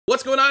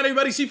What's going on,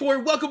 everybody?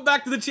 C4, welcome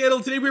back to the channel.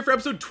 Today we're here for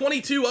episode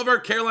 22 of our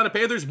Carolina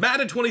Panthers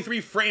Madden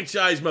 23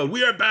 franchise mode.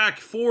 We are back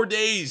 4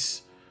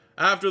 days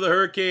after the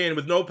hurricane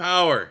with no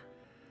power.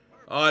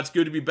 Oh, it's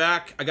good to be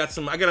back. I got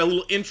a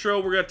little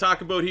intro we're gonna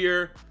talk about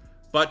here.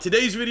 But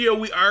today's video,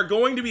 we are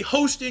going to be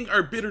hosting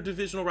our bitter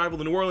divisional rival,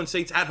 the New Orleans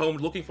Saints, at home,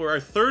 looking for our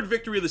third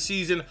victory of the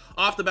season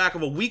off the back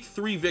of a Week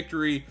 3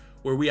 victory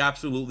where we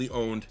absolutely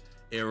owned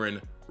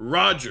Aaron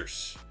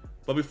Rodgers.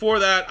 But before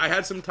that, I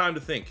had some time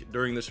to think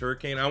during this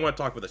hurricane. I want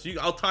to talk about this.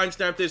 I'll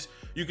timestamp this.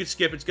 You can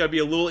skip. It's got to be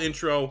a little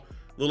intro, a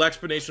little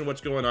explanation of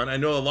what's going on. I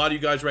know a lot of you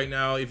guys right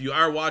now, if you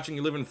are watching,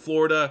 you live in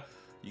Florida,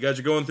 you guys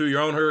are going through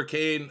your own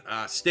hurricane.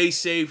 Stay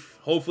safe.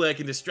 Hopefully I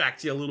can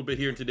distract you a little bit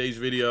here in today's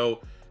video.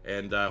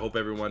 And I hope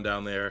everyone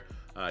down there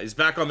is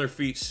back on their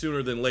feet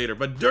sooner than later.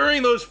 But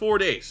during those 4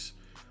 days,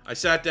 I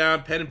sat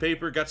down, pen and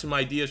paper, got some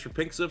ideas for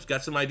pink slips,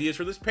 got some ideas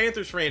for this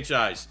Panthers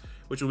franchise,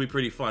 which will be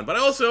pretty fun. But I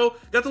also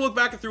got to look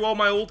back through all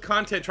my old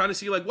content, trying to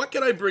see, like, what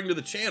can I bring to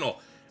the channel?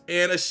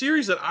 And a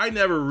series that I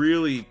never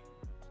really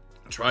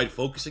tried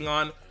focusing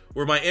on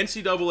were my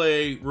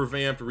NCAA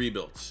revamped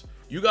rebuilds.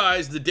 You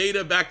guys, the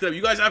data backed up.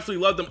 You guys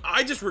absolutely loved them.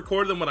 I just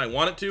recorded them when I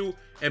wanted to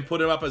and put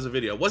them up as a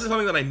video. It wasn't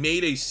something that I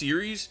made a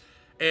series.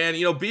 And,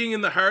 you know, being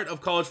in the heart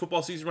of college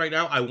football season right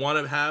now, I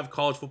want to have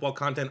college football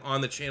content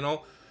on the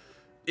channel.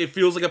 It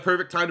feels like a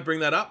perfect time to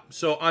bring that up.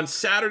 So on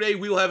Saturday,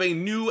 we will have a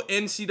new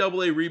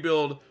NCAA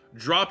rebuild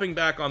dropping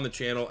back on the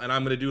channel, and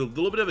I'm going to do a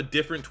little bit of a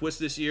different twist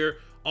this year.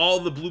 All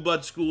the blue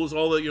blood schools,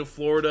 all the,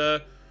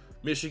 Florida,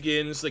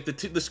 Michigan's, like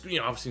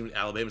the obviously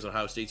Alabama's and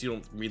Ohio State's, you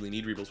don't really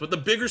need rebuilds, but the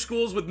bigger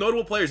schools with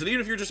notable players, and even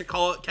if you're just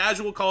a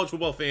casual college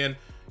football fan,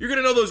 you're going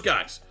to know those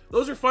guys.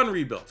 Those are fun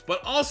rebuilds.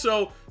 But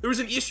also, there was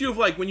an issue of,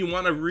 like, when you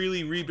want to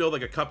really rebuild,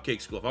 like, a cupcake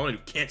school. If I want to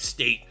do Kent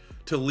State,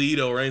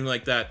 Toledo, or anything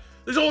like that,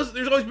 there's always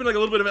been, like, a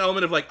little bit of an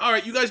element of, like, all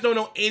right, you guys don't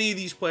know any of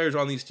these players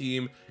on these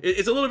teams.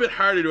 It's a little bit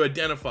harder to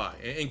identify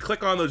and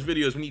click on those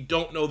videos when you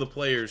don't know the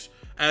players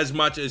as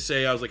much as,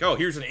 say, I was like, oh,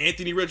 here's an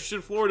Anthony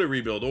Richardson Florida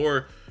rebuild,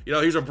 or,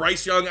 here's a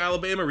Bryce Young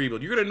Alabama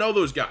rebuild. You're going to know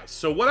those guys.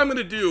 So what I'm going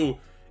to do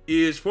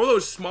is, for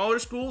those smaller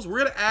schools, we're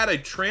going to add a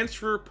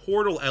transfer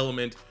portal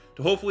element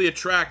to hopefully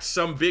attract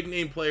some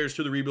big-name players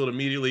to the rebuild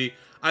immediately.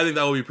 I think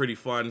that will be pretty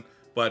fun.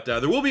 But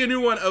there will be a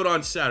new one out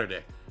on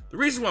Saturday. The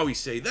reason why we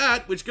say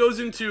that, which goes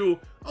into,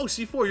 oh,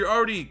 C4, you're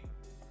already,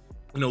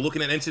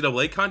 looking at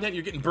NCAA content.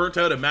 You're getting burnt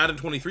out at Madden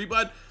 23,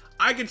 bud.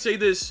 I can say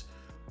this.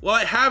 Well,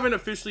 I haven't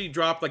officially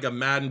dropped, like, a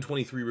Madden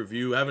 23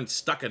 review. I haven't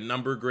stuck a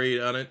number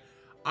grade on it.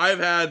 I've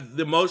had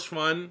the most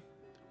fun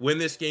when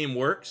this game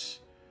works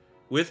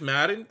with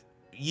Madden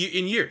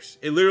in years.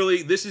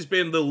 This has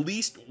been the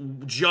least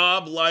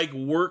job-like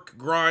work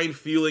grind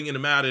feeling in a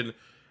Madden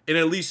in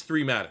at least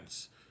 3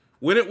 Maddens.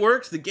 When it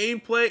works, the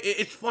gameplay,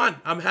 it's fun.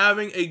 I'm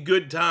having a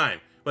good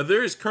time. But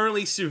there is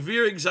currently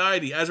severe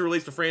anxiety as it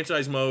relates to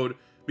franchise mode,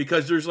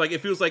 because there's, like,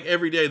 it feels like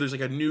every day there's,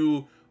 like, a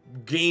new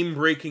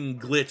game-breaking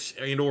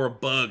glitch or a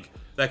bug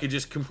that could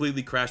just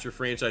completely crash your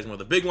franchise mode.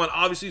 The big one,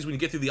 obviously, is when you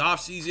get through the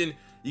off-season,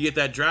 you get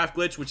that draft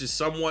glitch, which is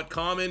somewhat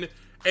common,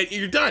 and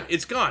you're done.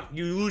 It's gone.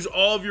 You lose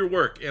all of your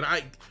work. And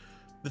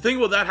the thing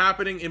about that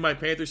happening in my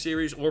Panther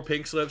series or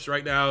pink slips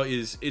right now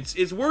is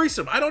it's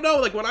worrisome. I don't know,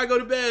 like, when I go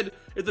to bed,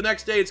 if the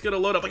next day it's gonna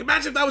load up. Like,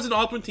 imagine if that was an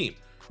ultimate team.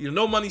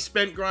 No money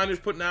spent, grinders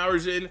putting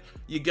hours in.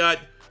 You got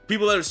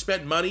people that have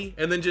spent money,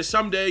 and then just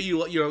someday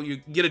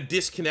you get a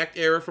disconnect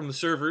error from the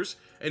servers,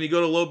 and you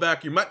go to load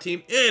back your MUT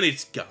team, and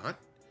it's gone.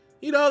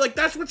 Like,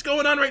 that's what's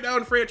going on right now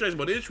in franchise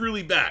mode. It's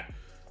really bad.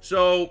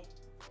 So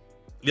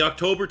the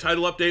October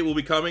title update will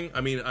be coming.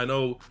 I mean, I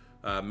know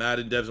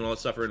Madden devs and all that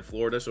stuff are in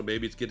Florida, so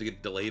maybe it's going to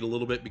get delayed a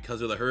little bit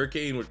because of the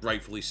hurricane, which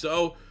rightfully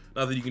so.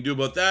 Nothing you can do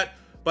about that.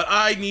 But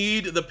I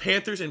need the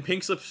Panthers and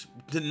pink slips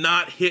to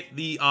not hit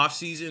the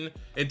offseason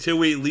until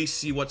we at least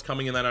see what's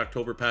coming in that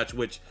October patch,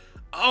 which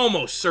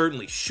almost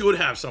certainly should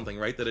have something,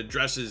 right, that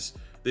addresses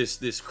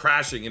this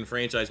crashing in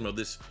franchise mode,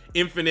 this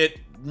infinite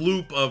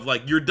loop of,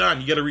 like, you're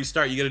done, you got to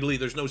restart, you got to delete,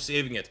 there's no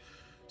saving it.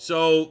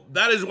 So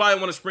that is why I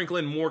want to sprinkle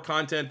in more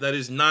content that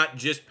is not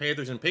just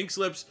Panthers and pink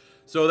slips,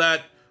 so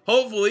that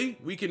hopefully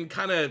we can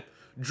kind of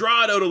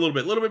draw it out a little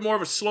bit more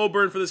of a slow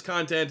burn for this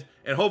content,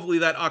 and hopefully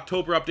that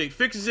October update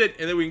fixes it,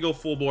 and then we can go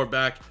full bore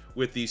back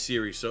with these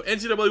series. So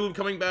NCAA will be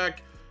coming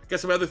back. Got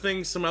some other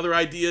things, some other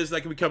ideas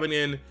that can be coming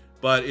in,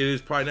 but it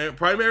is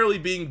primarily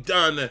being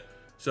done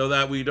so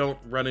that we don't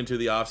run into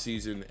the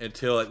offseason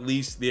until at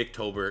least the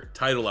October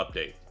title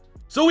update.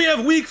 So we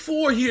have week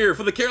 4 here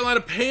for the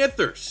Carolina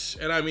Panthers.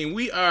 And I mean,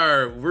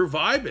 we're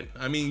vibing.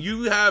 I mean,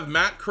 you have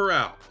Matt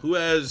Corral, who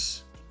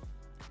he's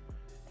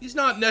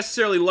not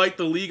necessarily light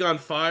the league on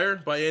fire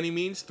by any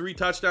means. 3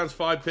 touchdowns,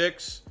 5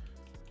 picks,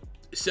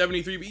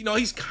 73.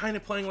 He's kind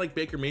of playing like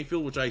Baker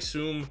Mayfield, which I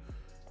assume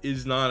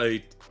is not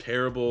a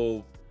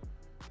terrible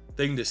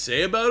thing to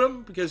say about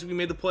him, because we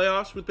made the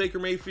playoffs with Baker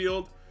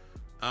Mayfield.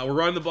 We're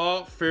running the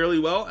ball fairly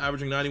well,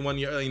 averaging 91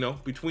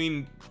 yards.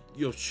 Between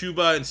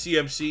Chuba and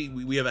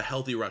CMC, we have a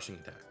healthy rushing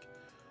attack.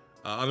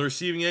 On the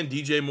receiving end,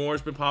 DJ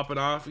Moore's been popping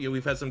off.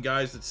 We've had some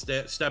guys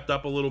that stepped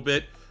up a little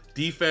bit.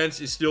 Defense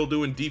is still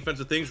doing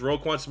defensive things.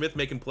 Roquan Smith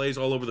making plays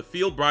all over the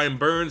field. Brian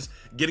Burns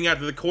getting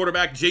after the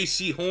quarterback.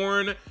 J.C.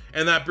 Horn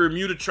and that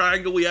Bermuda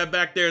Triangle we have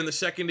back there in the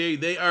secondary,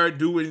 they are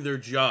doing their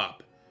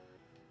job.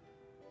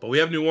 But we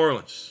have New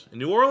Orleans. And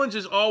New Orleans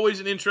is always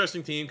an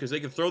interesting team because they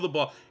can throw the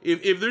ball.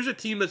 If there's a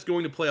team that's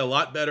going to play a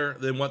lot better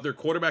than what their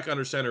quarterback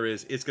under center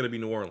is, it's going to be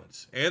New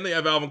Orleans. And they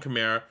have Alvin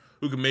Kamara,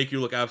 who can make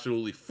you look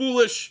absolutely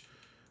foolish.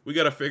 We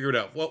got to figure it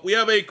out. Well, we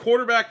have a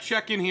quarterback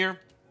check-in here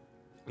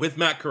with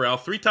Matt Corral.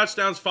 3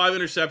 touchdowns, 5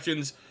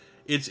 interceptions.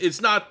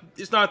 It's not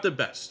the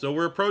best. So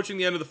we're approaching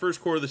the end of the first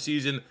quarter of the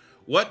season.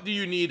 What do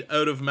you need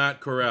out of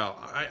Matt Corral?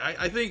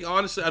 I think,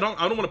 honestly, I don't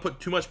want to put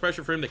too much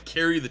pressure for him to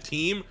carry the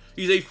team.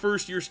 He's a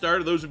first-year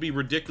starter. Those would be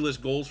ridiculous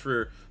goals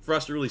for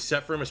us to really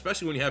set for him,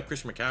 especially when you have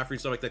Christian McCaffrey and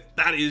stuff like that.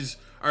 That is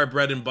our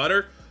bread and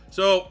butter.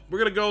 So we're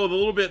going to go with a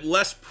little bit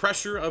less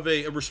pressure of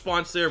a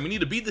response there. We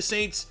need to beat the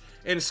Saints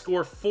and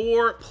score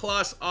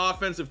 4+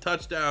 offensive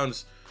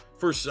touchdowns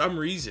for some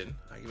reason.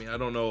 I mean, I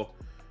don't know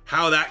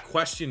how that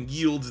question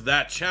yields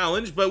that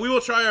challenge, but we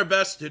will try our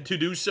best to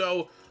do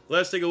so.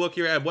 Let's take a look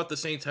here at what the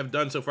Saints have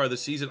done so far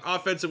this season.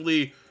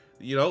 Offensively,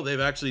 you know, they've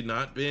actually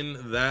not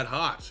been that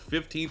hot.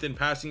 15th in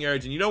passing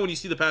yards. And you know, when you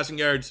see the passing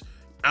yards,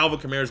 Alvin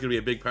Kamara is going to be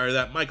a big part of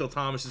that. Michael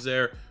Thomas is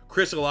there.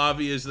 Chris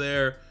Olave is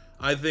there.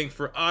 I think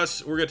for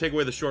us, we're going to take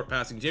away the short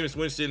passing. Jameis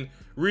Winston,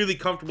 really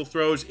comfortable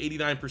throws,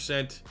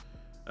 89%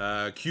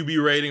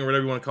 QB rating, or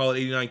whatever you want to call it,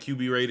 89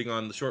 QB rating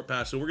on the short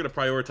pass. So we're going to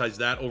prioritize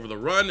that over the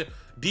run.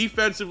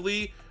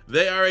 Defensively,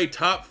 they are a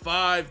top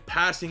 5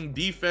 passing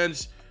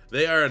defense.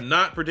 They are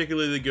not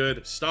particularly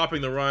good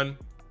stopping the run,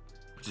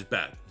 which is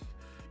bad.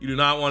 You do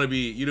not want to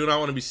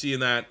be seeing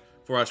that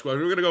for our squad.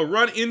 We're going to go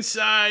run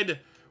inside.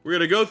 We're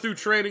going to go through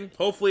training,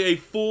 hopefully a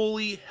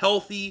fully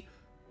healthy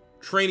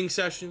training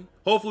session.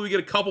 Hopefully we get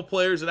a couple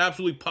players that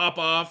absolutely pop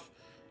off,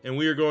 and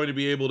we are going to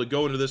be able to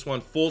go into this one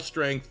full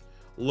strength,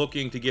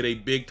 looking to get a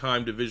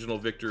big-time divisional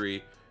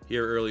victory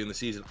here early in the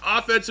season.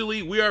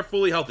 Offensively, we are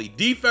fully healthy.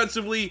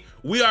 Defensively,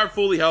 we are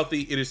fully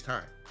healthy. It is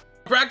time.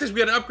 Practice, we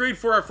had an upgrade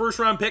for our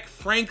first-round pick,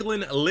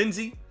 Franklin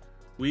Lindsay.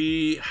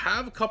 We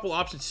have a couple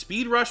options.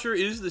 Speed rusher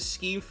is the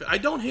scheme. I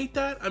don't hate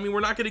that. I mean, we're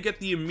not going to get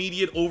the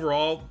immediate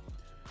overall,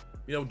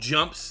 you know,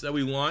 jumps that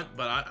we want,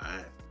 but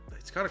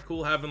it's kind of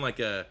cool having like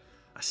a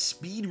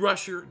speed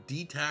rusher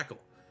D tackle.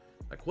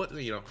 Like what,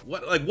 you know,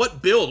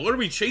 what build? What are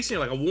we chasing?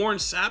 Like a Warren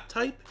Sapp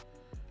type?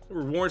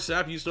 Remember Warren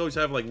Sapp used to always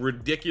have like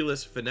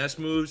ridiculous finesse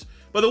moves.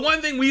 But the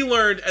one thing we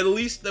learned, at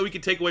least that we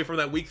could take away from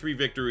that week 3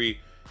 victory,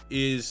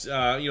 is, you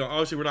know,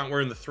 obviously we're not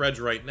wearing the threads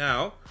right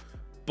now,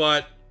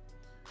 but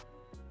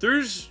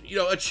there's, you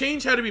know, a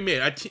change had to be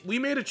made. We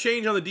made a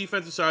change on the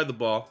defensive side of the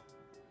ball.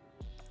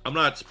 I'm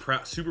not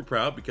super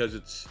proud because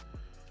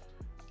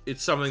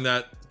it's something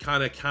that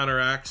kind of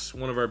counteracts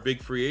one of our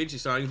big free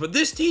agency signings, but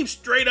this team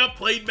straight up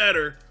played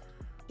better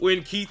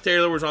when Keith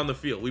Taylor was on the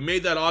field. We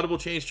made that audible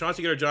change.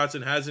 Chauncey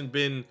Gardner-Johnson hasn't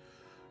been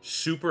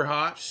super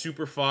hot,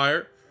 super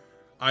fire.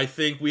 I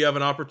think we have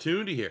an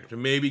opportunity here to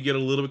maybe get a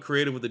little bit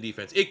creative with the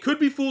defense. It could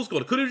be fool's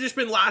gold. It could have just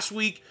been last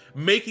week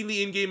making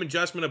the in-game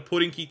adjustment of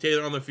putting Keith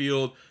Taylor on the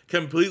field,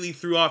 completely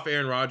threw off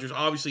Aaron Rodgers.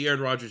 Obviously,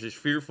 Aaron Rodgers is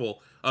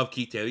fearful of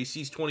Keith Taylor. He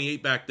sees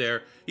 28 back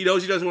there. He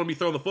knows he doesn't want to be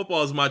throwing the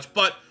football as much.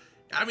 But,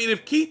 I mean,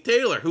 if Keith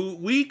Taylor, who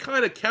we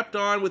kind of kept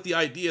on with the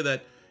idea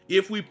that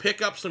if we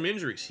pick up some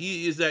injuries,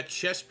 he is that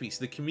chess piece,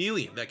 the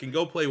chameleon that can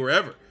go play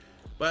wherever.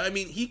 But, I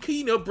mean, he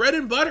you know, bread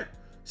and butter.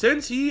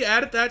 Since he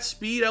added that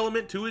speed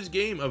element to his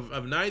game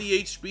of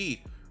 98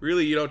 speed,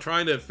 really, you know,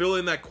 trying to fill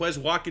in that Quez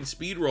Watkins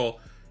speed role,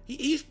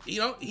 he's, you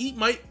know, he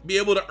might be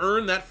able to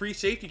earn that free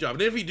safety job.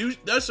 And if he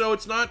does so,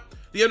 it's not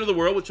the end of the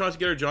world with Chauncey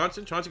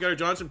Gardner-Johnson. Chauncey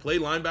Gardner-Johnson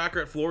played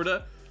linebacker at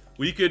Florida.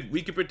 We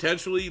could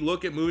potentially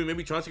look at moving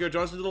maybe Chauncey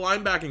Gardner-Johnson to the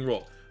linebacking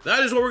role.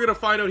 That is what we're going to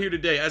find out here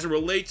today as it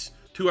relates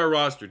to our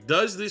roster.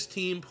 Does this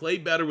team play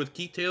better with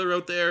Keith Taylor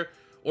out there?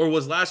 Or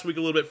was last week a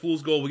little bit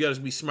fool's gold? We got to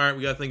be smart.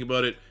 We got to think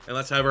about it. And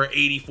let's have our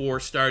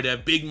 84 star to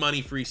have big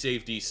money free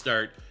safety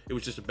start. It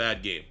was just a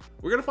bad game.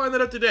 We're going to find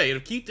that out today.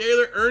 And if Keith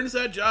Taylor earns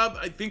that job,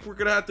 I think we're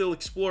going to have to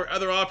explore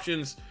other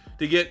options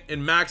to get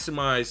and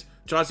maximize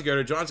Chauncey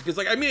Gardner-Johnson. Because,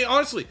 like, I mean,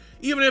 honestly,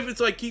 even if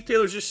it's like Keith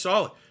Taylor's just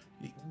solid,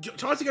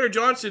 Chauncey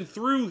Gardner-Johnson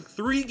through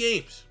 3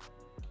 games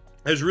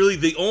is really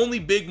the only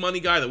big money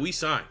guy that we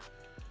signed.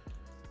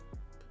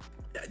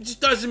 It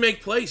just doesn't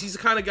make plays. He's the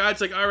kind of guy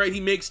that's like, all right,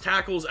 he makes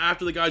tackles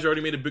after the guy's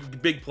already made a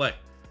big play.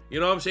 You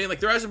know what I'm saying?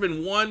 Like, there hasn't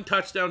been one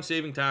touchdown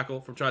saving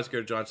tackle from Chauncey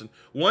Gardner-Johnson,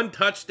 one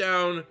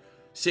touchdown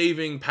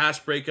saving pass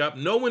breakup,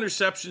 no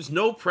interceptions,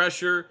 no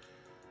pressure.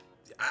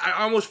 I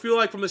almost feel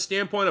like from the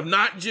standpoint of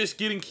not just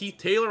getting Keith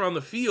Taylor on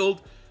the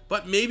field,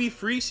 but maybe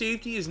free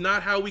safety is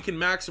not how we can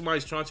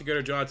maximize Chauncey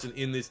Gardner-Johnson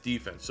in this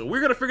defense. So we're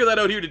going to figure that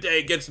out here today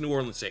against the New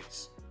Orleans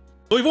Saints.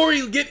 But before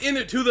we get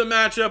into the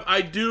matchup,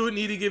 I do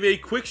need to give a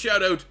quick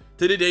shout out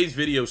to today's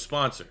video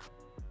sponsor.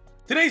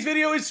 Today's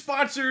video is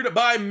sponsored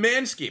by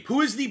Manscaped,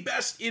 who is the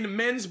best in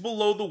men's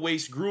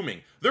below-the-waist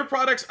grooming. Their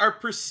products are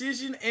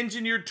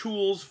precision-engineered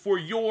tools for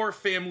your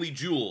family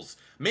jewels.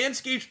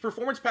 Manscaped's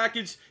Performance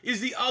Package is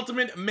the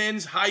ultimate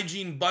men's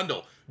hygiene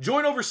bundle.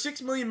 Join over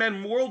 6 million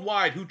men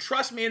worldwide who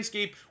trust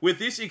Manscaped with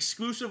this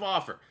exclusive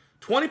offer.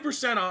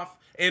 20% off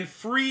and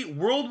free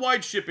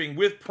worldwide shipping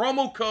with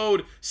promo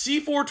code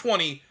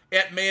C420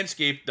 at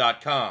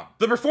manscaped.com.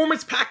 The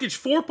Performance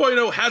Package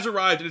 4.0 has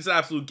arrived and it's an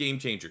absolute game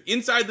changer.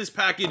 Inside this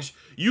package,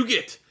 you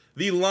get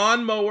the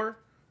Lawnmower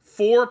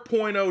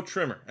 4.0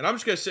 trimmer. And I'm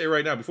just going to say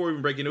right now, before we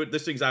even break into it,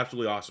 this thing's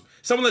absolutely awesome.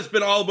 Someone that's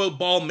been all about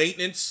ball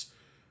maintenance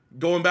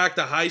going back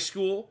to high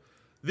school.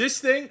 This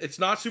thing, it's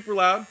not super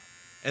loud.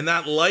 And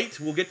that light,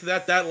 we'll get to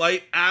that. That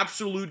light,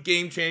 absolute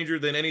game changer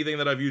than anything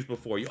that I've used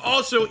before. You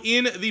also,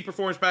 in the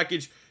Performance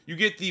Package, you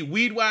get the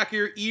Weed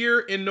Whacker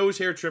ear and nose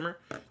hair trimmer.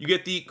 You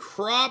get the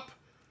Crop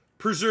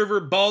Preserver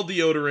ball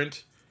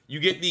deodorant. You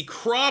get the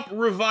Crop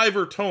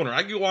Reviver toner.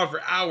 I could go on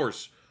for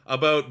hours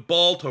about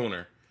ball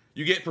toner.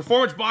 You get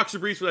Performance Boxer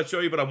Briefs, which I'll show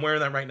you, but I'm wearing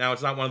that right now.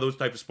 It's not one of those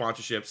type of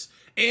sponsorships.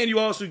 And you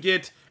also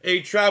get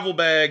a travel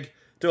bag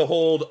to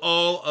hold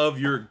all of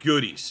your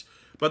goodies.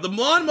 But the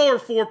Lawnmower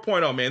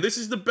 4.0, man, this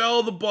is the belle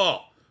of the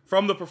ball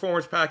from the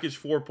Performance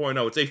Package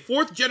 4.0. It's a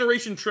 4th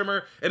generation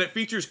trimmer, and it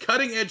features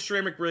cutting-edge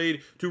ceramic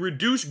blade to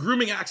reduce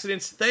grooming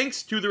accidents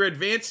thanks to their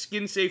advanced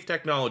skin-safe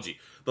technology.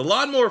 The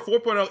Lawnmower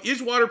 4.0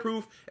 is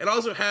waterproof and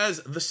also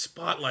has the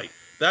spotlight.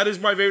 That is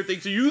my favorite thing.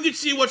 So you can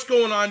see what's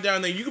going on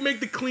down there. You can make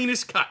the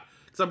cleanest cut.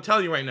 Because I'm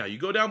telling you right now, you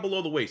go down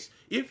below the waist.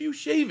 If you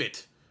shave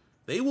it,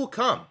 they will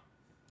come.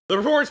 The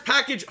Performance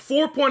Package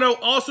 4.0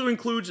 also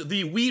includes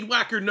the Weed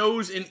Whacker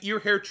nose and ear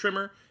hair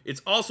trimmer.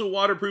 It's also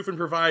waterproof and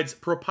provides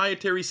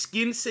proprietary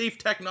skin-safe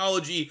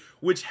technology,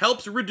 which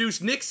helps reduce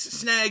nicks,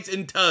 snags,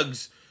 and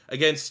tugs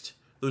against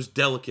those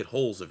delicate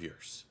holes of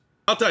yours.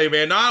 I'll tell you,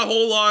 man, not a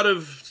whole lot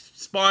of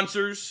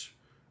sponsors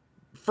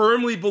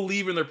firmly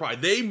believe in their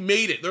product. They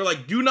made it. They're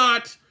like, do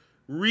not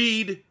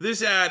read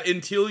this ad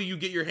until you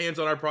get your hands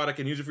on our product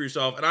and use it for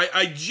yourself. And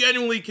I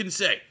genuinely can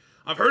say,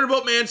 I've heard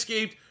about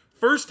Manscaped,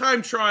 first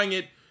time trying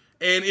it,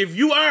 and if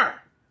you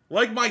are,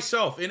 like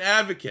myself, an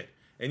advocate,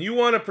 and you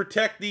want to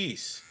protect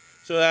these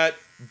so that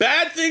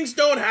bad things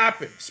don't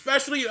happen,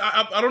 especially,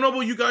 I don't know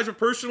about you guys, but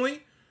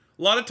personally,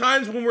 a lot of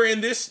times when we're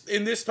in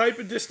this type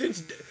of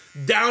distance,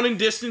 down in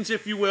distance,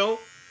 if you will,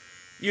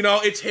 you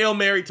know, it's Hail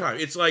Mary time.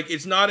 It's like,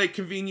 it's not a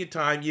convenient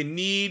time. You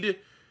need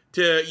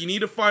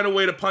to find a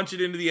way to punch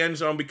it into the end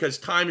zone because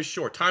time is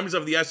short. Time is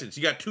of the essence.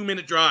 You got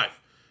 2-minute drive.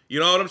 You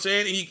know what I'm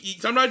saying?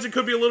 And sometimes it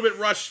could be a little bit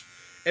rushed,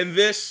 and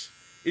this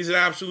is an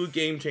absolute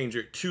game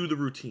changer to the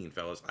routine,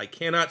 fellas. I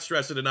cannot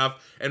stress it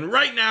enough. And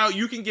right now,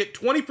 you can get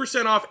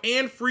 20% off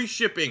and free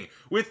shipping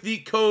with the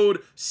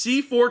code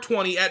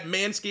C420 at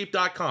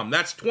manscaped.com.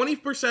 That's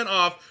 20%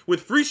 off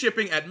with free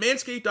shipping at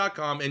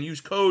manscaped.com and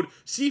use code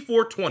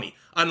C420.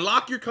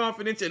 Unlock your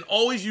confidence and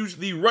always use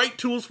the right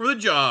tools for the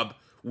job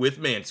with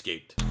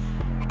Manscaped.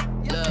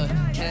 Look,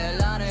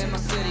 Carolina in my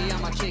city,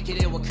 I'ma kick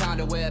it in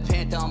Wakanda, wear a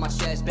panther on my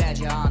chest,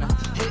 badge of honor.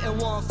 Hitting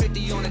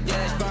 150 on the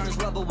dash, burns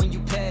rubber when you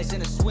pass,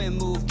 in a swim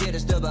move, get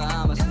us to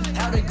Bahamas.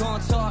 How they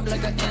gon' talk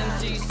like a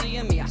MC,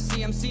 seeing me, I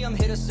see him,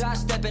 hit a side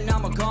step and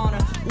I'm a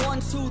goner. 1,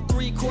 2,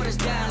 3 quarters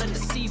down, let the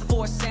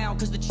C4 sound,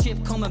 cause the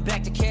chip coming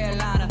back to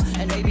Carolina.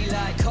 And they be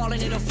like,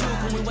 calling it a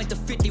fluke, when we went to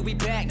 50, we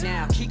back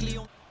now. Kuechly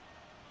on.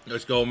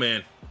 Let's go,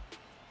 man.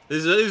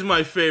 This is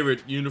my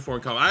favorite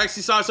uniform combo. I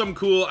actually saw something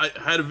cool. I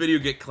had a video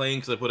get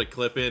claimed because I put a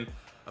clip in.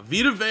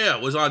 Vita Vea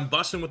was on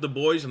Bussin' with the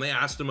Boys, and they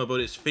asked him about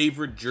his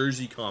favorite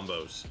jersey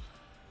combos.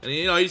 And,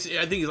 you know, I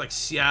think he's like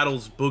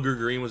Seattle's Booger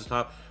Green was the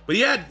top. But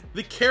he had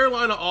the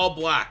Carolina All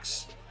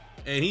Blacks.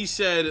 And he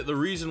said the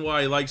reason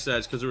why he likes that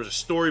is because there was a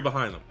story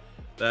behind them.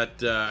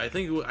 That, I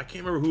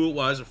can't remember who it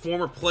was, a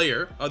former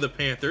player of the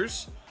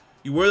Panthers.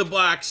 You wear the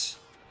Blacks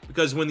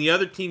because when the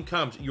other team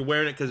comes, you're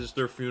wearing it because it's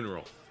their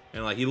funeral.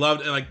 And, like, he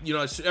loved, and, like, you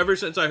know, ever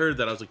since I heard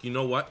that, I was like, you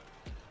know what?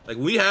 Like,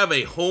 we have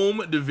a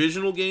home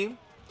divisional game.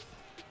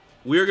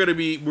 We're gonna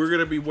be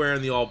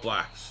wearing the All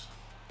Blacks.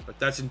 But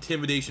that's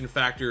intimidation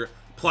factor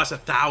plus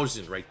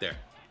 1,000 right there.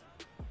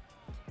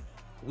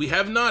 We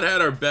have not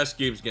had our best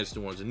games against the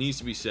ones. It needs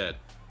to be said.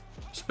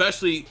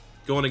 Especially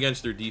going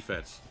against their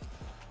defense.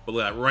 But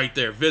look at that right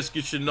there.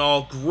 Visca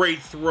Chanel, great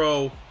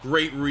throw,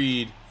 great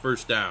read,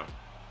 first down.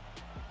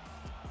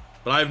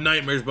 But I have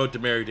nightmares about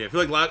Demary Davis.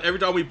 I feel like every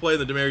time we play,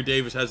 the Demary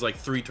Davis has like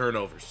 3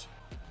 turnovers.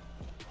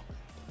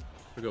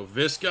 We go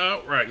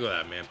Visca. Right, look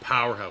at that, man.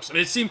 Powerhouse. And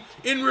it seemed,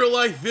 in real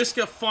life,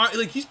 Visca,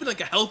 like, he's been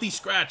like a healthy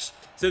scratch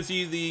since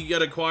he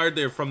got acquired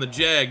there from the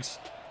Jags.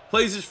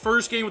 Plays his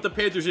first game with the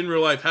Panthers in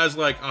real life, has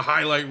like a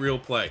highlight reel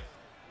play.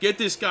 Get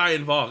this guy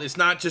involved. It's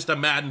not just a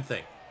Madden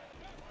thing.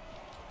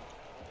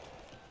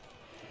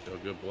 Go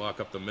good block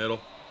up the middle.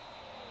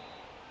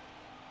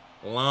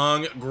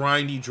 Long,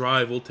 grindy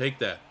drive. We'll take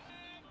that.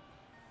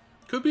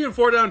 Could be in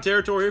 4-down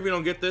territory if we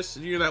don't get this.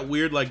 You're that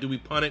weird, like, do we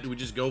punt it? Do we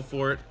just go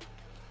for it?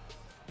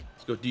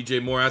 Let's go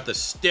DJ Moore at the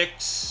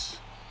sticks.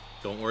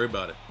 Don't worry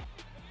about it.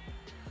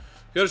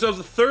 Got ourselves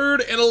a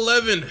 3rd and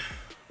 11.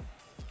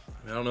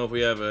 I don't know if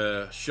we have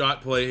a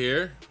shot play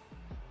here.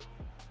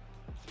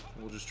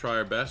 We'll just try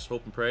our best.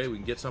 Hope and pray we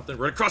can get something.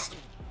 Right across the...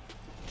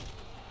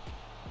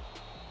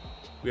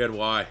 We had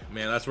Y.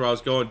 Man, that's where I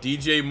was going.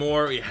 DJ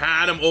Moore, we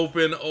had him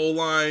open.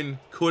 O-line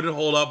couldn't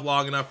hold up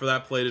long enough for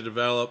that play to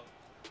develop.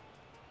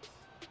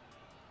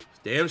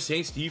 Damn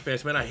Saints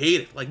defense, man. I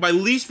hate it. Like, my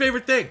least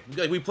favorite thing.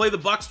 Like, we play the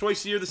Bucs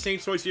twice a year, the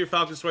Saints twice a year,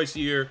 Falcons twice a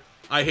year.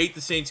 I hate the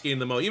Saints game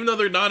the most. Even though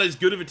they're not as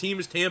good of a team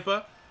as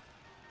Tampa,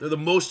 they're the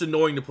most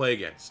annoying to play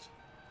against.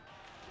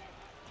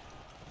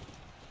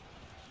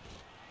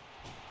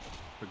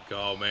 There we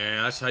go,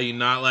 man. That's how you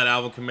not let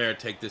Alvin Kamara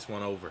take this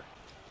one over.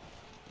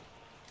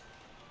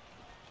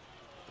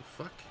 The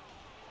fuck?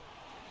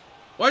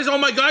 Why is all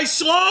my guys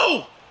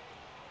slow?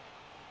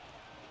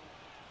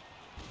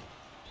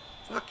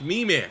 Fuck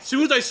me, man. As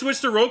soon as I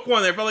switched to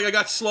Roquan there, I felt like I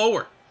got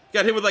slower.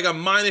 Got hit with like a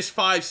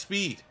 -5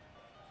 speed.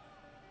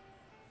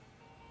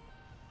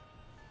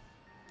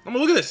 I'm gonna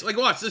look at this. Like,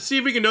 watch. Let's see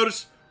if we can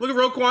notice. Look at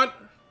Roquan.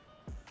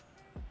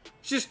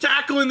 He's just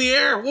tackling the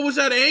air. What was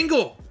that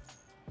angle?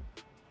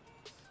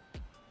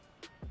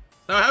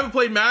 Now, I haven't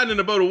played Madden in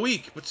about a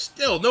week, but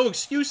still, no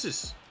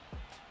excuses.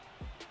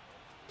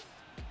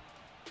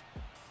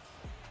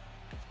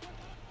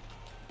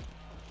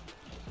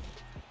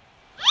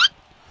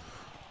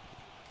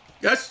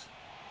 Yes.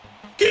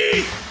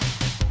 Key.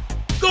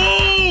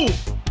 Go.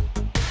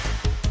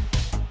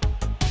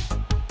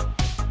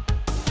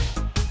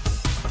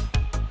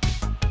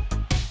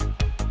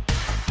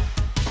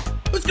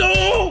 Let's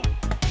go.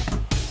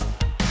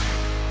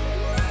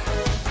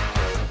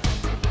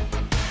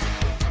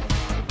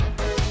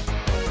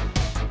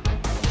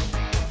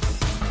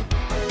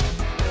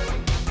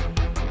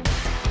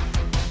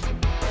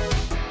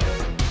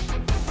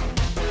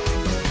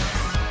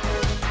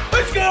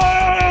 Let's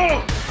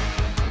go.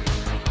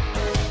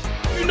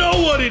 You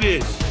know what it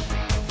is.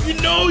 You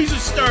know he's a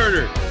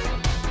starter.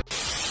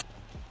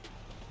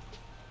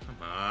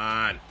 Come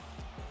on.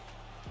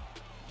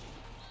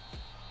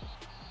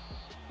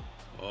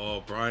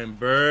 Oh, Brian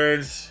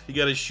Burns. He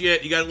got his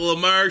shit. You got little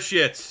Lamar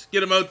shits.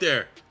 Get him out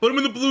there. Put him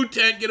in the blue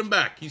tent. Get him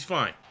back. He's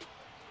fine.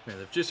 Man,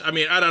 they've just, I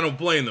mean, I don't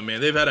blame them, man.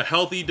 They've had a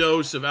healthy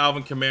dose of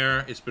Alvin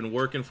Kamara. It's been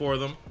working for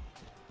them.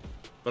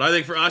 But I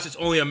think for us, it's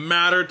only a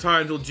matter of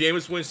time until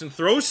Jameis Winston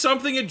throws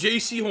something at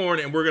J.C. Horn,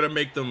 and we're going to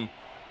make them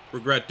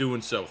regret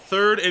doing so.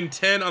 3rd and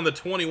 10 on the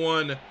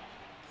 21.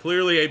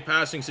 Clearly a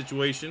passing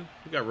situation.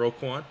 We got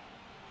Roquan.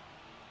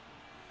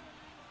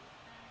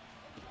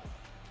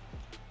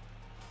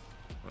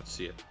 Let's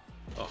see it.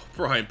 Oh,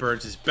 Brian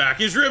Burns is back.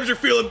 His ribs are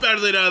feeling better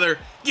than other.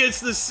 Gets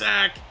the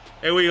sack,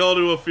 and we hold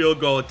to a field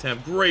goal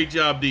attempt. Great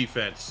job,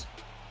 defense.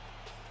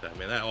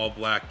 Man, that all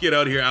black. Get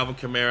out of here, Alvin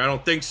Kamara. I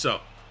don't think so.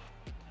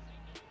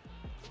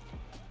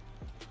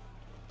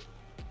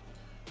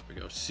 Here we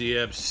go.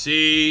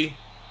 CMC.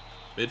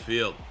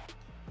 Midfield.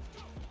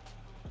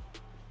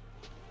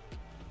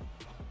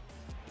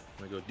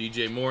 I'm going to go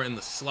DJ Moore in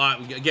the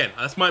slot. Again,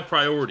 that's my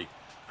priority.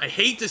 I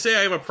hate to say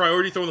I have a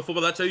priority throwing the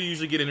football. That's how you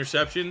usually get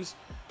interceptions.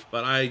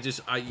 But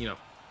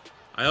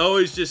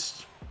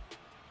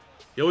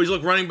you always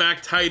look running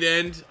back, tight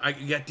end. I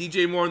got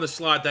DJ Moore in the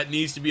slot. That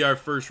needs to be our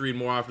first read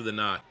more often than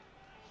not.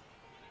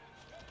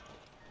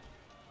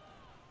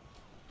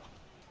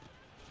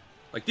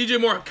 Like, DJ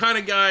Moore kind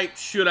of guy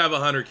should have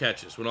 100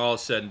 catches when all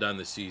is said and done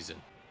this season.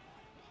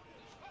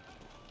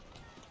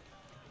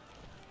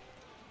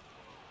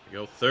 Here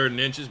we go, 3rd and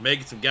inches,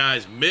 making some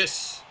guys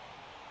miss.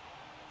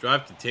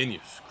 Drive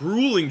continues.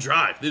 Grueling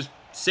drive. This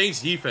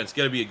Saints defense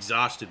got to be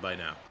exhausted by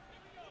now.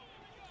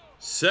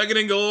 2nd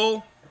and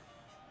goal.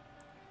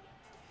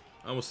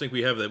 I almost think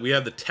we have that. We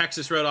have the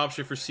Texas route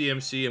option for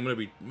CMC.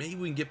 Maybe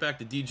we can get back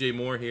to DJ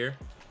Moore here.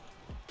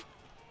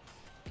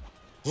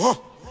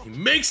 He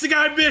makes the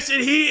guy miss,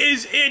 and he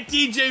is hit.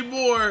 DJ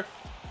Moore.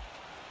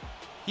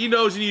 He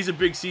knows he needs a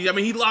big season. I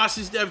mean, he lost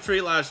his dev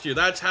trait last year.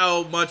 That's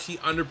how much he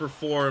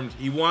underperformed.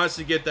 He wants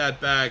to get that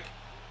back.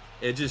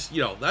 It just,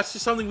 that's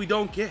just something we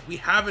don't get. We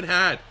haven't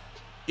had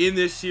in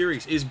this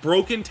series is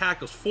broken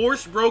tackles,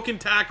 forced broken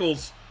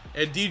tackles.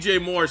 And DJ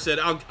Moore said,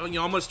 I'm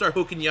going to start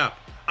hooking you up.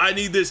 I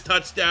need this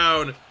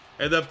touchdown.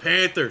 And the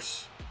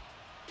Panthers,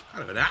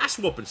 kind of an ass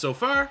whooping so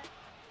far.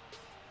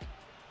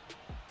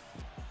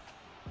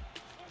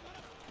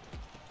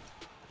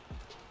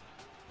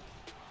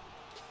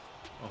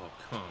 Oh,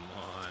 come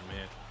on,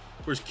 man.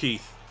 Where's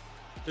Keith?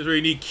 This is where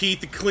you need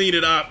Keith to clean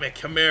it up. Man,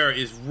 Kamara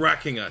is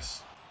wrecking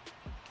us.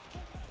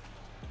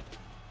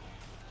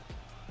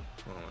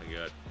 Oh, my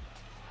God.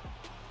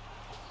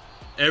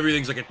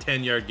 Everything's like a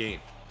 10-yard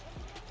gain.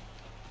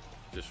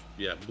 Just,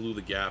 yeah, blew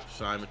the gap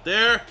assignment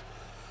there.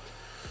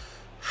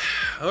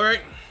 All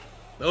right.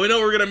 Well, we know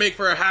we're going to make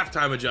for a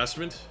halftime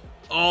adjustment.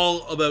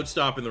 All about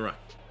stopping the run.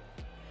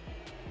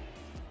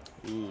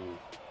 Ooh.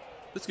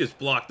 This gets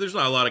blocked. There's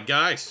not a lot of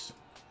guys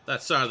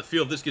that side of the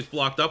field. This gets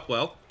blocked up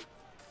well.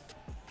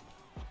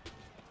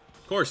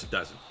 Of course it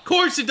doesn't. Of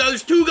course it does.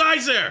 There's 2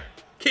 guys there.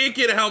 Can't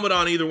get a helmet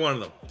on either one of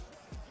them.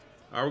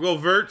 All right, we'll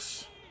go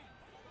Verts.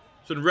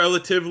 Some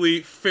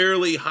relatively,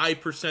 fairly high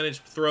percentage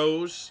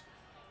throws.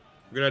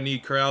 We're going to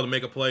need Corral to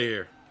make a play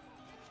here.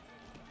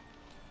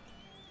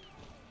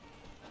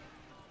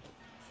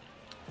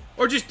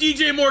 Or just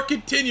DJ Moore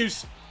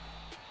continues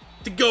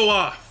to go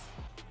off.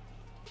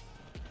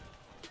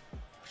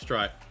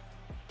 try it.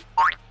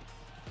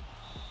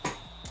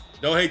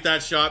 Don't hate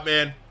that shot,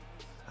 man.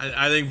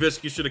 I think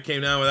Visca should have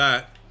came down with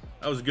that.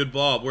 That was a good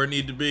ball, where it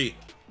needed to be.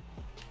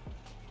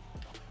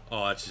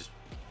 Oh, that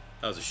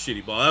was a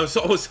shitty ball. That was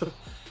always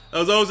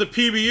a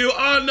PBU.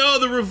 Oh no,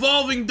 the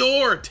revolving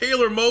door.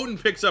 Taylor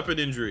Moton picks up an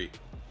injury.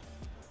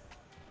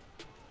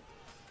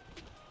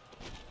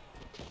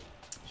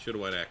 Should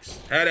have went X.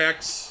 Had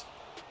X.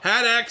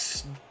 Had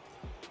X.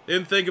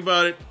 Didn't think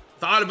about it.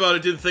 Thought about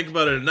it, didn't think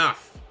about it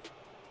enough.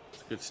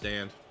 It's a good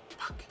stand.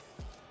 Fuck.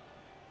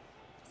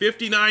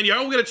 59.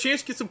 Y'all, we got a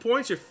chance to get some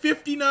points here.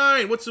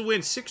 59. What's the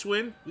win? 6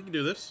 win. We can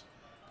do this.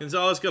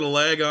 Gonzalez got a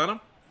lag on him.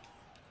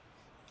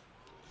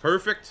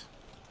 Perfect.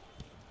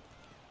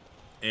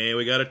 And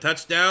we got a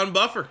touchdown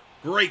buffer.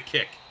 Great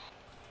kick.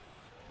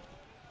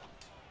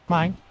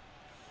 Mine.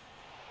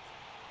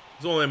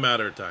 It's only a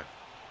matter of time.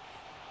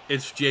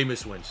 It's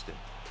Jameis Winston.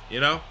 You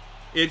know?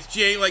 It's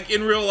like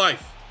in real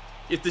life.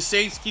 If the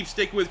Saints keep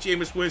sticking with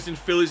Jameis Winston,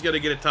 Philly's got to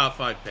get a top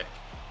 5 pick.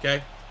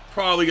 Okay?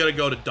 Probably got to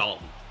go to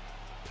Dalton.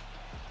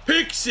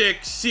 Pick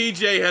 6,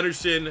 CJ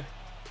Henderson.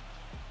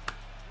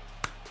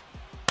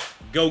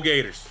 Go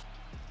Gators.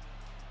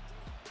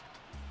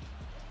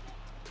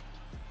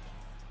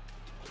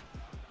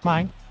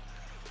 Mine.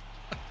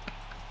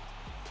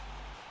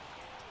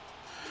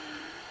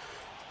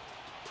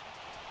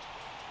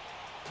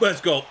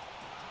 Let's go.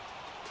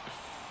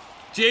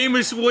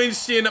 Jameis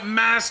Winston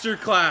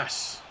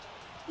masterclass.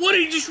 What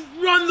did he just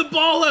run the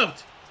ball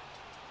out?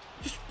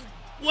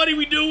 What are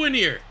we doing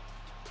here?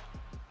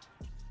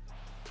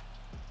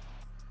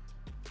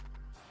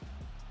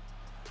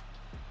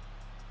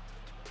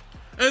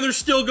 And they're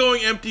still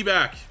going empty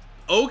back.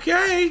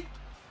 Okay.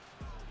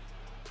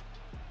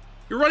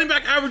 Your running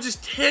back averages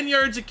 10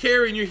 yards a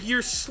carry, and you're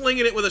here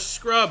slinging it with a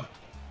scrub.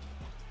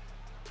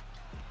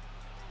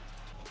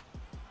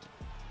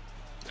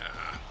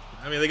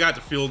 I mean, they got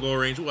the field goal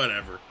range,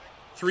 whatever.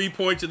 3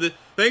 points of the...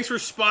 Thanks for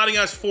spotting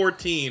us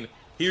 14.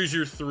 Here's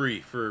your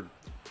 3 for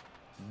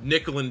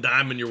nickel and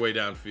diming your way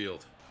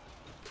downfield.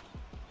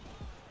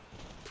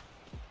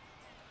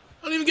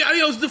 I don't even get... I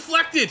mean, it was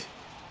deflected.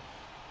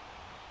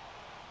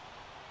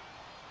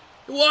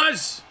 It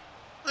was.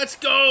 Let's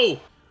go.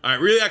 All right,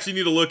 really actually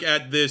need to look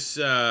at this,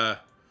 you know,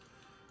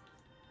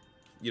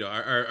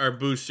 our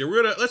boost here.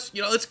 We're gonna,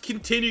 let's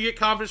continue to get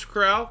confidence for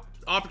Corral.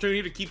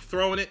 Opportunity to keep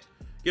throwing it.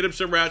 Get him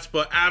some reps,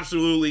 but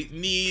absolutely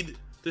need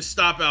to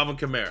stop Alvin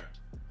Kamara.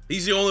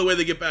 He's the only way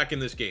they get back in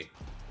this game.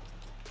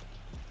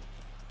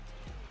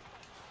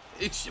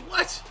 It's,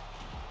 what?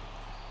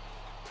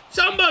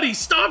 Somebody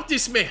stop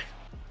this man.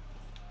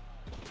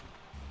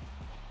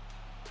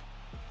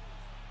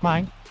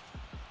 Mine.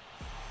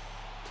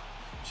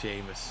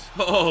 Jameis.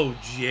 Oh,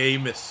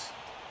 Jameis.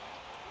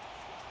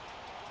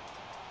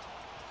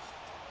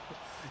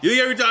 You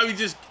think every time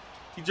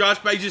he drops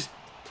back, I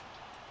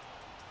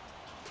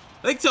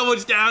think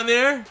someone's down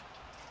there.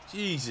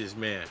 Jesus,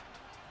 man.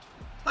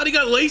 Thought he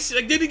got laced.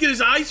 Like, did he get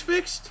his eyes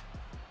fixed?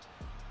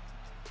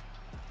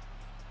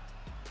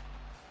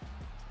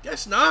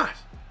 Guess not.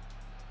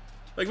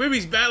 Like, maybe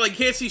he's bad. Like,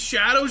 can't see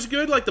shadows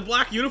good. Like, the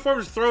black uniform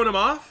is throwing him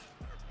off.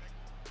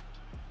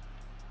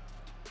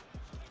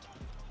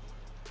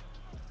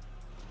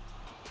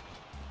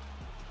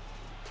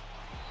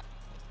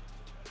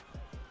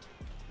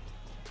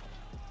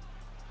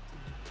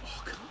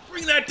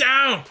 Bring that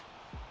down.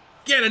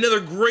 Again, another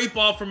great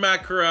ball from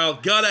Matt Corral.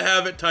 Gotta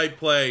have it type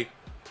play.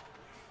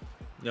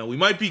 Now, we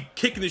might be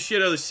kicking the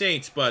shit out of the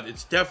Saints, but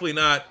it's definitely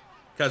not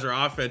because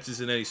our offense is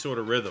in any sort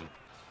of rhythm.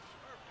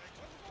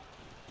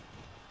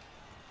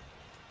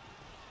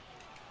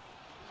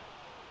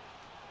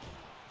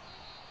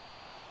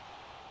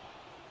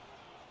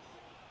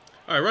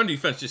 All right, run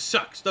defense just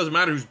sucks. Doesn't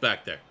matter who's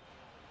back there.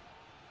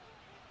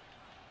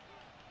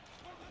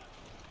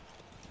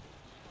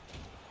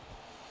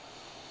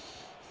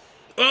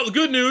 Well, the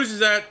good news is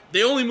that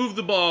they only move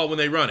the ball when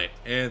they run it.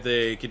 And if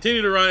they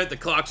continue to run it, the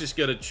clock's just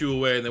going to chew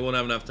away and they won't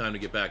have enough time to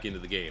get back into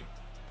the game.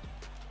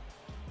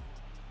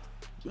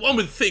 One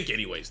would think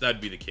anyways,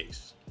 that'd be the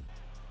case.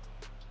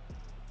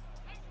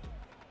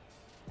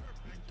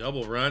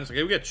 Double runs.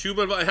 Okay, we got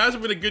Chuba. It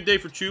hasn't been a good day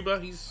for Chuba.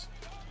 He's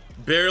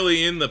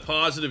barely in the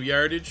positive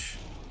yardage.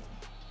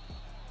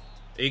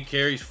 8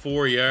 carries,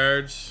 4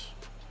 yards.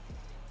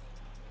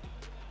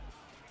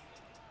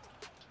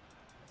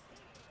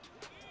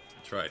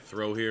 Try a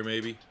throw here,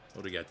 maybe.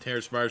 What do we got?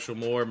 Terrace Marshall,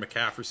 Moore,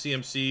 McCaffrey,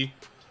 CMC.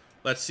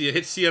 Let's see it.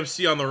 Hit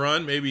CMC on the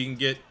run. Maybe you can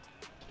get...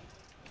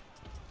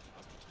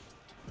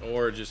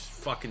 Or just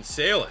fucking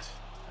sail it.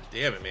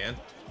 Damn it, man.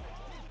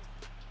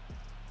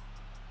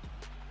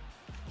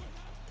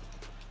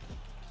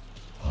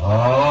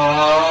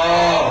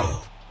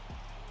 Oh!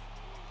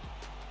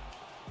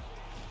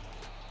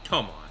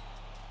 Come on.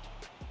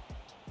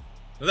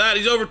 Now that,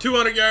 he's over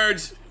 200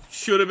 yards.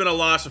 Should have been a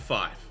loss of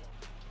 5.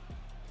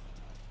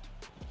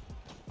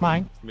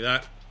 Mine. Give me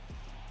that.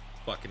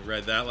 Fucking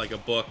read that like a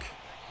book.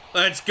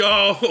 Let's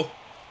go.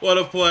 What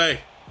a play.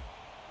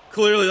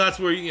 Clearly that's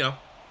where, you know,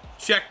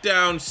 check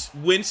down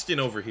Winston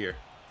over here.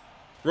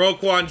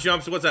 Roquan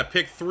jumps. What's that?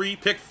 Pick 3?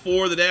 Pick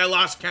 4 the day I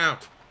lost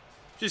count.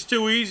 Just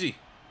too easy.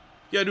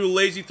 You gotta do a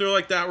lazy throw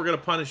like that, we're gonna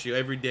punish you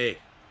every day.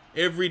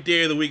 Every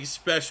day of the week,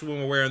 especially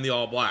when we're wearing the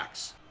All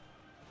Blacks.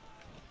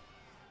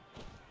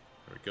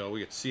 There we go. We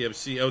get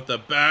CMC out the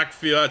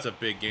backfield. That's a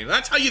big game.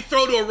 That's how you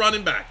throw to a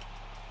running back.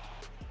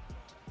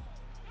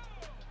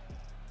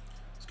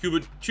 It's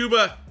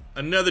Chuba,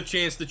 another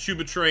chance to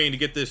Chuba train to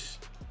get this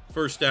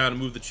first down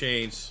and move the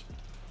chains.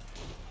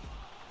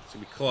 It's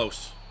gonna be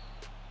close.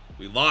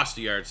 We lost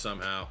a yard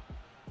somehow.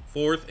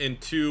 4th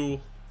and 2.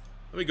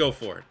 Let me go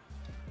for it.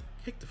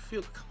 Kick the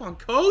field. Come on,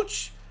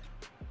 coach.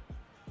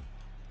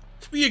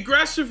 Let's be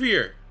aggressive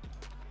here.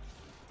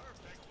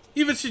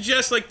 Even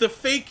suggest like the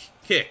fake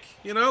kick.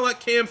 You know, let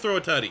Cam throw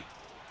a tutty.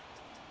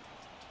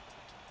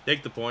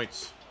 Take the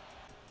points.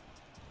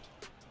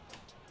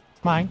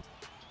 Mine.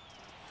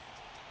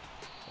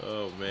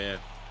 Oh, man.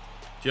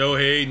 Joe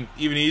Hayden,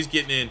 even he's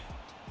getting in.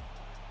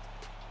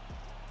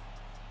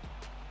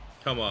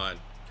 Come on.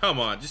 Come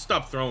on. Just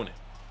stop throwing it.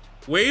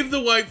 Wave the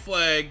white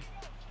flag.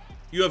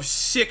 You have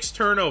 6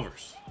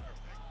 turnovers.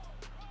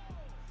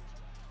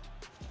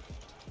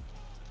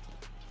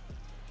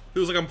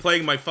 Feels like I'm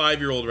playing my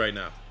 5-year-old right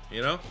now,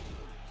 you know?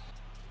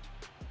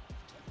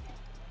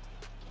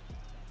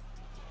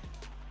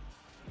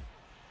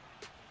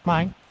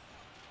 Mine.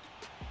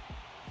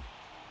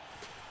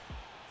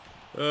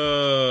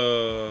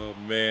 Oh,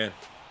 man.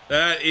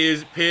 That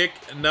is pick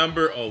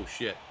number... Oh,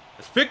 shit.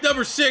 That's pick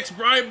number 6.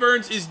 Brian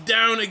Burns is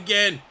down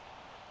again.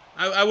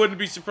 I wouldn't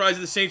be surprised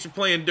if the Saints are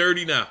playing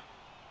dirty now.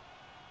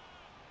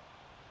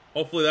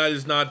 Hopefully that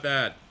is not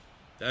bad.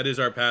 That is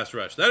our pass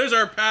rush. That is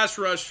our pass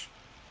rush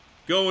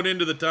going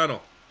into the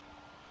tunnel.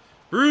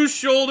 Bruised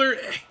shoulder.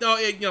 No,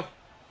 you know,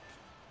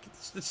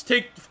 let's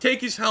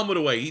take his helmet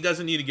away. He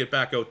doesn't need to get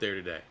back out there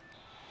today.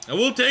 And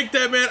we'll take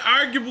that, man.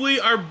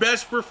 Arguably our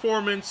best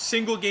performance,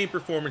 single game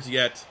performance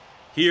yet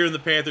here in the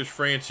Panthers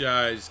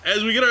franchise.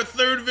 As we get our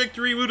 3rd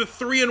victory, we move to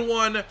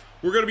 3-1.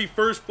 We're going to be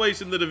first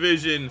place in the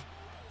division.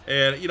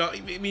 And, you know, I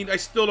mean, I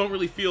still don't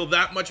really feel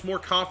that much more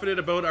confident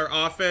about our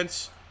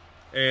offense.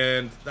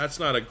 And that's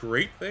not a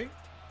great thing.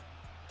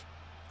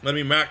 I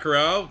mean, Matt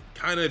Corral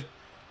kind of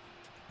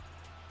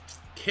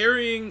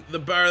carrying the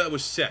bar that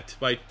was set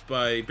by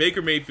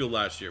Baker Mayfield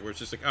last year, where it's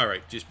just like, all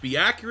right, just be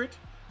accurate.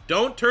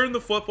 Don't turn the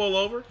football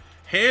over.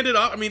 Hand it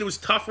off. I mean, it was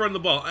tough running the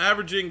ball,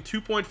 averaging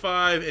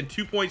 2.5 and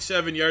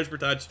 2.7 yards per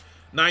touch.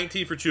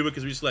 19 for Chuba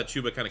because we just let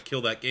Chuba kind of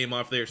kill that game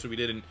off there so we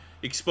didn't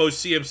expose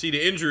CMC to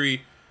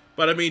injury.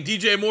 But, I mean,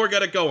 DJ Moore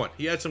got it going.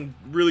 He had some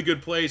really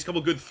good plays, a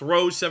couple good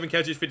throws, 7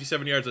 catches,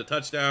 57 yards, a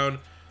touchdown.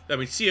 I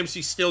mean,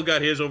 CMC still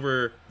got his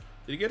over,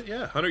 did he get it?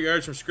 Yeah, 100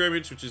 yards from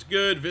scrimmage, which is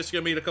good.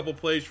 Visca made a couple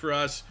plays for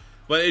us.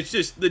 But it's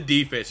just the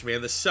defense,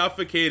 man, the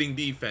suffocating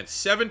defense.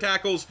 7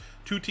 tackles,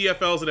 2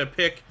 TFLs, and a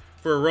pick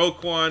for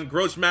Roquan.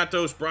 Gross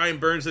Matos, Brian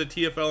Burns at a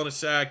TFL and a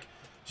sack.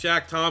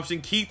 Shaq Thompson,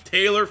 Keith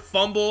Taylor,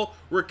 fumble,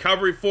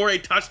 recovery for a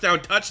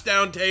touchdown.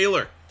 Touchdown,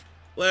 Taylor.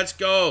 Let's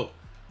go.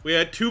 We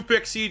had 2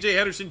 picks, CJ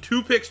Henderson,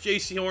 2 picks,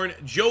 JC Horn.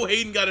 Joe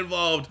Hayden got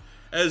involved,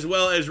 as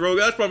well as Roquan.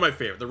 That's probably my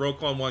favorite, the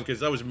Roquan one, because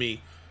that was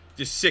me.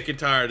 Just sick and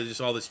tired of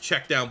just all this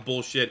check down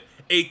bullshit.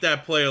 Ate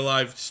that play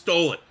alive,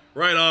 stole it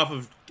right off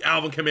of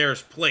Alvin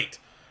Kamara's plate.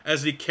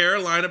 As the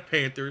Carolina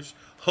Panthers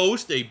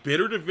host a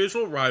bitter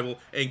divisional rival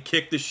and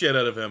kick the shit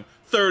out of him,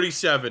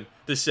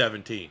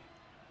 37-17.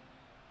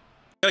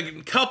 Got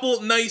a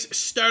couple nice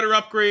starter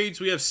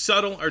upgrades. We have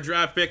Suttle, our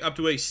draft pick, up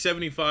to a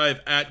 75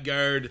 at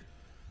guard.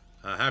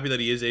 Happy that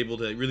he is able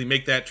to really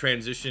make that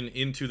transition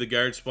into the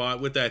guard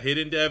spot with that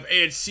hidden dev.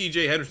 And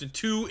CJ Henderson,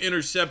 2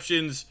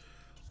 interceptions.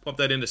 Pump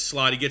that into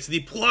slot. He gets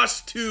the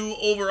 +2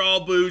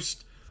 overall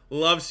boost.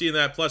 Love seeing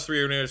that.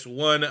 +3 awareness,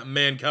 1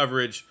 man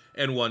coverage,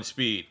 and 1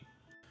 speed.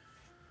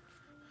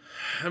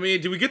 I mean,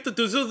 do we get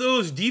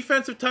those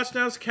defensive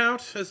touchdowns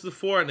count as the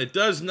 4? And it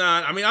does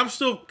not. I mean, I'm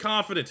still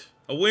confident.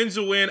 A win's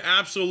a win.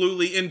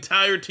 Absolutely.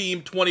 Entire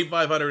team,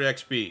 2,500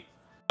 XP.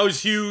 That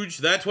was huge.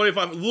 That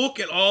 25. Look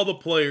at all the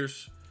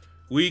players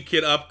we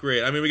can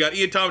upgrade. I mean, we got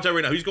Ian Thomas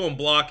right now. He's going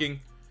blocking.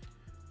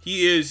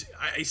 He is,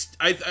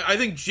 I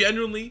think,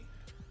 genuinely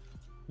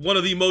one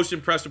of the most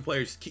impressive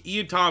players.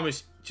 Ian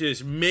Thomas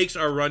just makes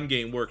our run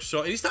game work.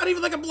 So, and he's not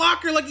even like a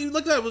blocker. Like, you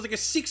look at that. It was like a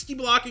 60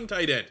 blocking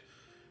tight end.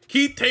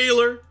 Keith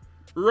Taylor,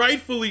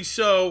 rightfully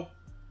so,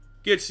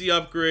 gets the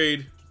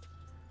upgrade.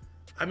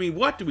 I mean,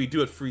 what do we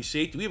do at free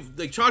safety? We have,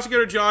 like, Chauncey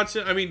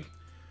Gardner-Johnson. I mean,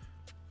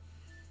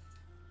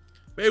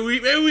 maybe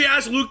we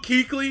ask Luke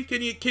Kuechly.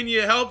 Can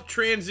you help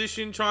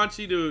transition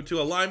Chauncey to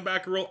a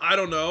linebacker role? I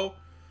don't know.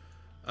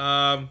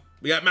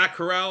 We got Matt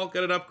Corral,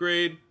 got an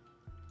upgrade.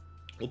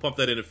 We'll pump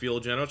that into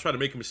field gen. I'll try to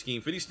make him a scheme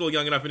fit. He's still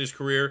young enough in his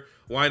career.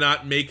 Why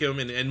not make him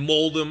and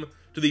mold him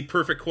to the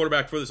perfect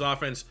quarterback for this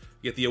offense?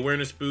 Get the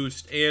awareness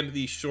boost and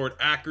the short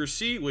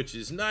accuracy, which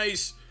is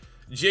nice.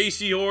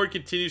 JC Horn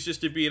continues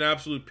just to be an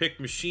absolute pick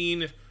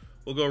machine.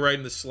 We'll go right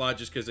in the slot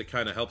just because it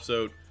kind of helps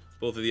out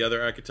both of the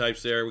other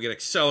archetypes there. We get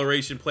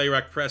acceleration, play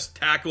rack, press,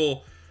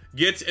 tackle.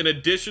 Gets an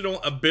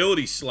additional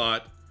ability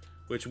slot,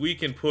 which we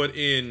can put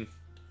in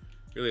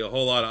really a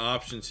whole lot of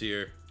options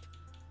here.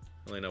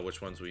 I only know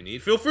which ones we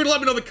need. Feel free to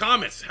let me know in the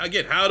comments.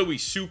 Again, how do we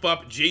soup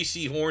up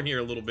JC Horn here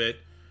a little bit?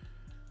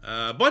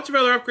 A bunch of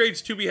other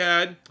upgrades to be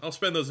had. I'll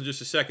spend those in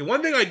just a second.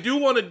 One thing I do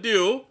want to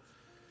do,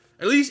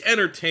 at least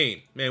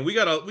entertain. Man, we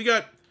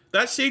got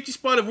that safety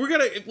spot. If we're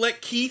gonna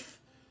let Keith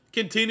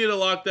continue to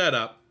lock that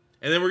up,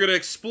 and then we're gonna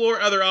explore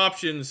other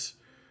options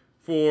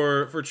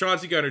for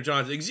Chauncey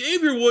Gardner-Johnson.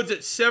 Xavier Woods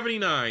at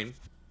 79,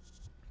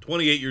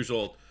 28 years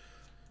old.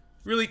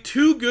 Really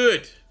too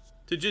good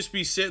to just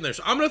be sitting there.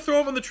 So I'm going to throw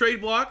him on the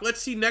trade block.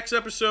 Let's see next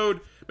episode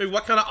maybe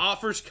what kind of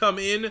offers come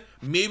in.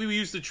 Maybe we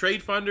use the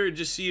trade funder and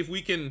just see if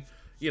we can,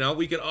 you know,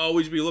 we could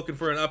always be looking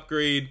for an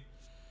upgrade.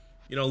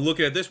 You know,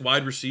 looking at this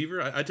wide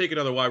receiver. I take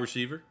another wide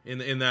receiver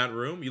in that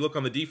room. You look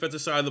on the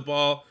defensive side of the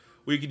ball,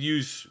 we could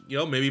use, you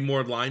know, maybe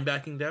more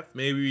linebacking depth.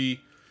 Maybe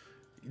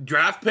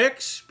draft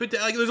picks. But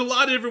like, there's a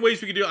lot of different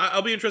ways we could do it.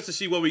 I'll be interested to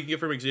see what we can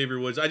get from Xavier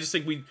Woods. I just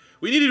think we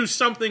need to do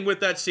something with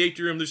that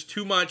safety room. There's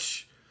too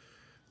much.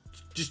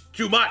 Just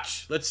too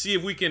much. Let's see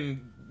if we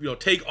can, you know,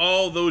 take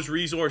all those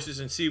resources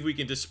and see if we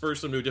can disperse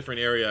them to a different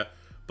area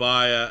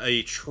by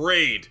a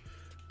trade.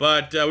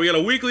 But we got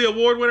a weekly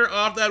award winner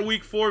off that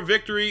Week 4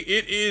 victory.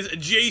 It is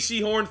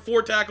JC Horn,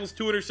 4 tackles,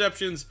 2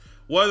 interceptions,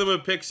 one of them a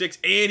pick 6,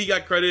 and he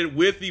got credited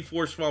with the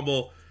forced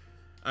fumble.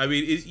 I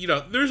mean, you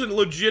know, there's a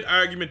legit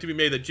argument to be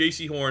made that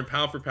JC Horn,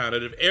 pound for pound,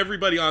 out of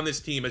everybody on this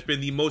team, has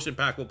been the most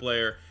impactful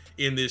player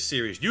in this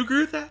series. Do you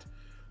agree with that?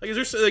 Like,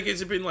 is there, like,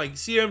 has it been like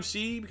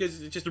CMC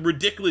because it's just a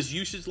ridiculous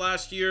usage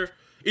last year?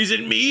 Is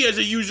it me as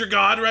a user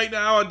god right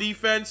now on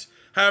defense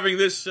having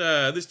this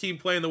this team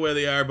playing the way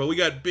they are? But we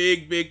got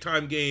big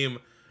time game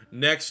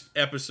next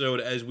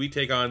episode as we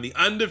take on the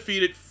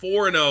undefeated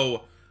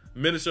 4-0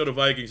 Minnesota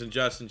Vikings and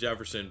Justin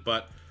Jefferson.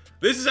 But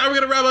this is how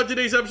we're gonna wrap up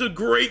today's episode.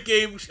 Great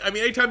game. I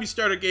mean, anytime you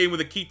start a game with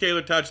a Keith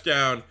Taylor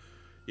touchdown,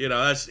 you know,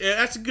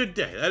 that's a good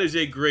day. That is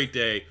a great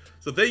day.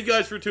 So thank you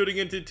guys for tuning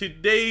into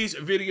today's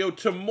video.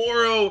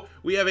 Tomorrow,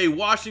 we have a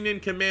Washington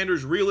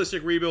Commanders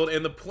realistic rebuild,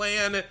 and the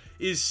plan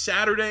is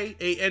Saturday,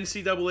 a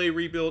NCAA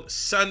rebuild.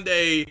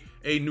 Sunday,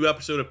 a new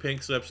episode of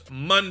Pink Slips.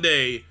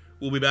 Monday,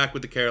 we'll be back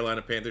with the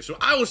Carolina Panthers. So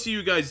I will see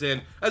you guys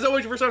then. As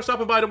always, your first time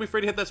stopping by, don't be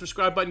afraid to hit that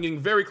subscribe button. Getting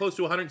very close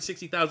to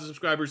 160,000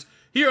 subscribers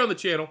here on the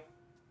channel.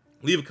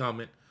 Leave a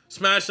comment.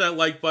 Smash that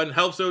like button.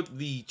 Helps out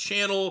the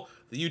channel.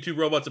 The YouTube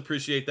robots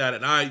appreciate that,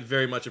 and I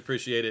very much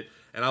appreciate it.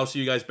 And I'll see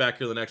you guys back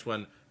here in the next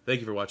one. Thank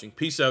you for watching.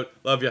 Peace out.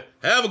 Love you.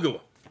 Have a good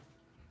one.